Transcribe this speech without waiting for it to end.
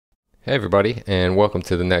Hey everybody, and welcome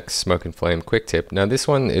to the next Smoke and Flame quick tip. Now this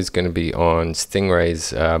one is going to be on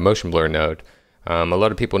Stingray's motion blur node. A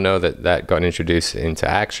lot of people know that that got introduced into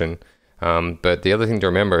action, but the other thing to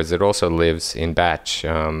remember is it also lives in batch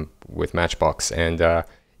with Matchbox, and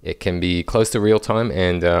it can be close to real time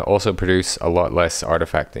and also produce a lot less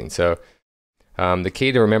artifacting. So the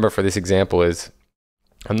key to remember for this example is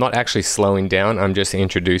I'm not actually slowing down, I'm just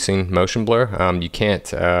introducing motion blur. You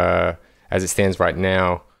can't, as it stands right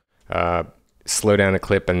now, slow down a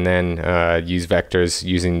clip and then use vectors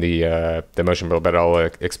using the motion blur, but I'll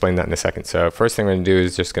explain that in a second. So first thing I'm going to do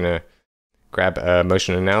is just going to grab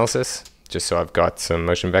motion analysis, just so I've got some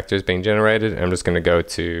motion vectors being generated. I'm just going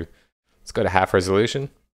to let's go to half resolution,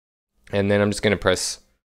 and then I'm just going to press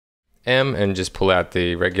M and just pull out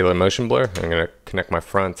the regular motion blur. I'm going to connect my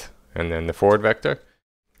front and then the forward vector,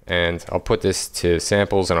 and I'll put this to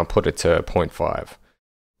samples and I'll put it to 0.5.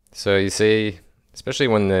 So you see, especially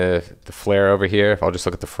when the flare over here, if I'll just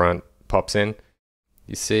look at the front, pops in,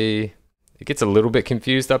 you see it gets a little bit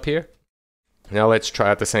confused up here. Now let's try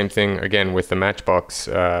out the same thing again with the Matchbox,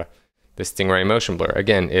 the Stingray motion blur.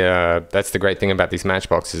 Again, that's the great thing about these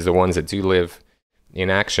Matchboxes, the ones that do live in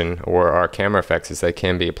action or are camera effects, is they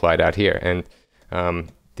can be applied out here. And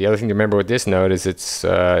the other thing to remember with this node is it's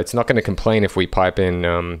not going to complain if we pipe in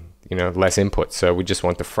less input. So we just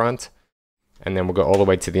want the front, and then we'll go all the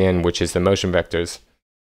way to the end, which is the motion vectors.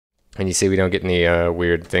 And you see we don't get any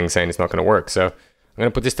weird things saying it's not going to work. So I'm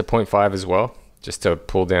going to put this to 0.5 as well, just to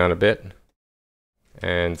pull down a bit.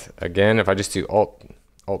 And again, if I just do Alt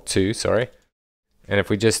 2, sorry, and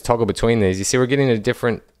if we just toggle between these, you see we're getting a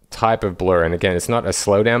different type of blur. And again, it's not a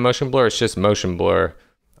slowdown motion blur, it's just motion blur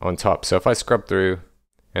on top. So if I scrub through,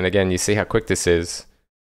 and again, you see how quick this is.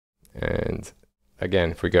 And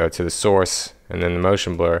again, if we go to the source and then the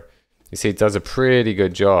motion blur, you see it does a pretty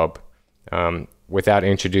good job without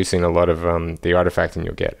introducing a lot of the artifacting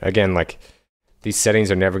you'll get. Again, like, these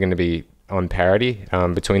settings are never going to be on parity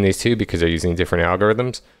between these two because they're using different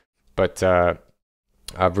algorithms. But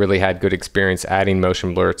I've really had good experience adding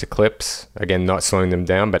motion blur to clips. Again, not slowing them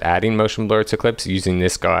down, but adding motion blur to clips using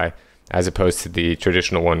this guy as opposed to the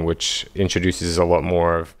traditional one, which introduces a lot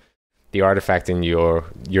more of the artifacting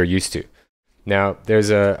you're used to. Now,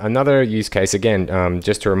 there's another use case, again,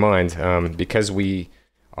 just to remind, because we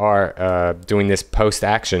are doing this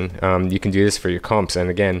post-action, you can do this for your comps.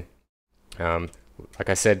 And again, like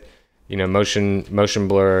I said, motion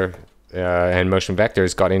blur and motion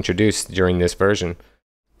vectors got introduced during this version.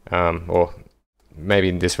 Or maybe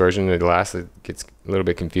in this version, the last, it gets a little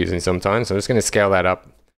bit confusing sometimes. So I'm just going to scale that up,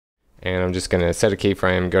 and I'm just going to set a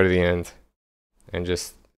keyframe, go to the end, and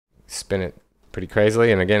just spin it pretty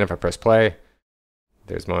crazily. And again, if I press play,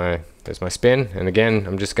 there's my spin, and again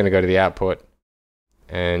I'm just going to go to the output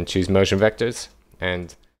and choose motion vectors,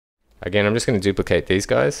 and again I'm just going to duplicate these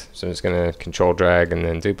guys. So I'm just going to control drag and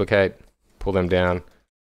then duplicate, pull them down,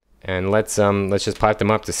 and let's just pipe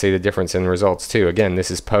them up to see the difference in results too. Again,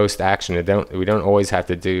 this is post action. We don't always have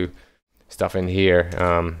to do stuff in here,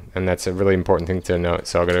 and that's a really important thing to note.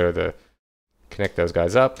 So I'll go to connect those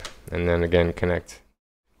guys up, and then again connect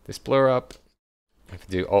this blur up. If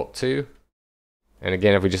I do Alt 2, and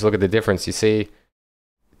again, if we just look at the difference, you see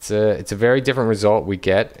it's a very different result we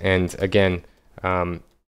get. And again,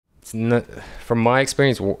 it's not, from my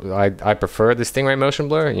experience, I prefer the Stingray motion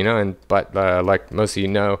blur, but like most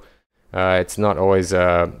of it's not always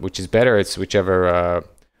which is better. It's whichever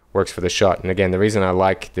works for the shot. And again, the reason I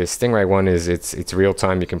like the Stingray one is it's real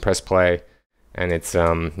time. You can press play, and it's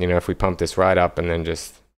if we pump this right up and then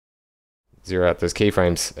just zero out those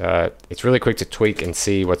keyframes, it's really quick to tweak and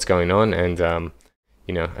see what's going on. And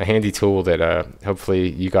a handy tool that hopefully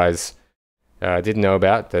you guys didn't know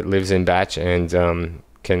about, that lives in batch and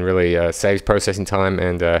can really save processing time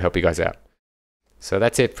and help you guys out. So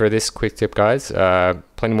that's it for this quick tip, guys.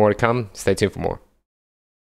 Plenty more to come. Stay tuned for more.